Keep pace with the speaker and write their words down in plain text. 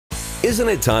Isn't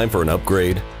it time for an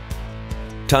upgrade?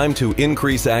 Time to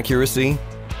increase accuracy?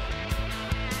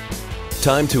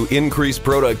 Time to increase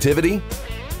productivity?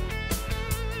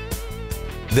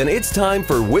 Then it's time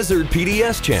for Wizard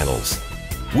PDS channels.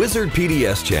 Wizard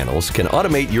PDS channels can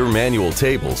automate your manual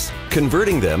tables,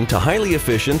 converting them to highly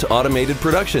efficient automated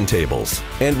production tables,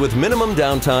 and with minimum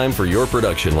downtime for your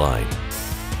production line.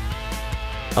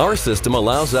 Our system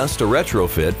allows us to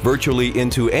retrofit virtually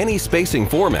into any spacing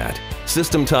format,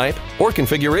 system type, or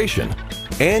configuration,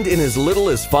 and in as little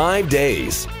as 5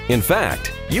 days. In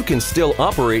fact, you can still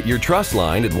operate your truss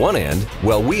line at one end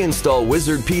while we install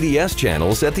Wizard PDS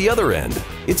channels at the other end.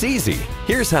 It's easy.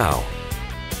 Here's how.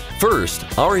 First,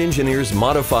 our engineers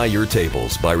modify your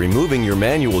tables by removing your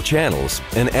manual channels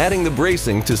and adding the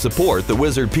bracing to support the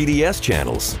Wizard PDS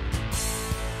channels.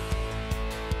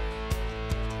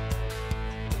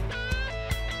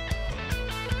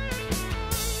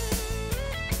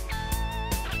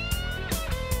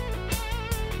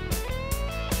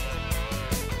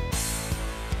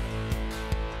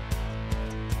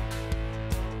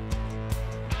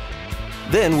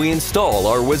 Then we install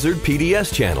our Wizard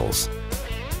PDS channels.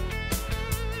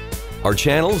 Our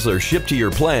channels are shipped to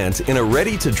your plant in a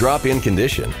ready-to-drop-in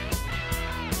condition.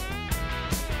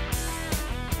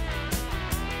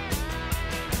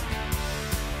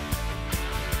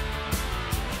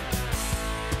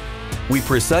 We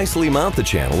precisely mount the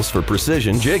channels for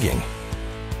precision jigging.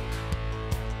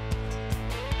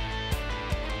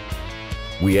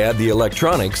 We add the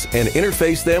electronics and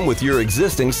interface them with your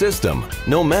existing system,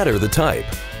 no matter the type.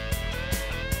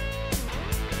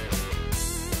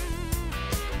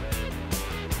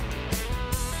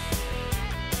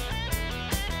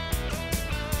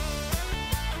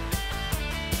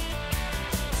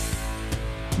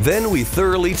 Then we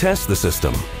thoroughly test the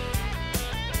system.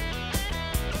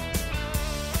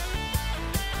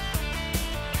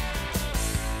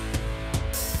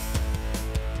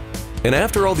 And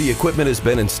after all the equipment has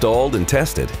been installed and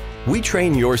tested, we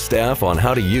train your staff on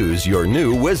how to use your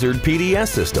new Wizard PDS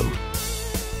system.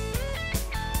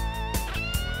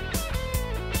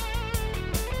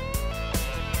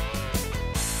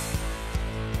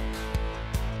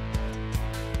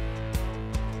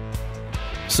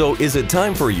 So is it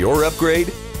time for your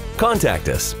upgrade? Contact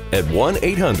us at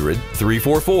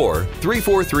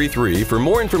 1-800-344-3433 for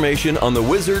more information on the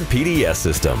Wizard PDS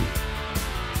system.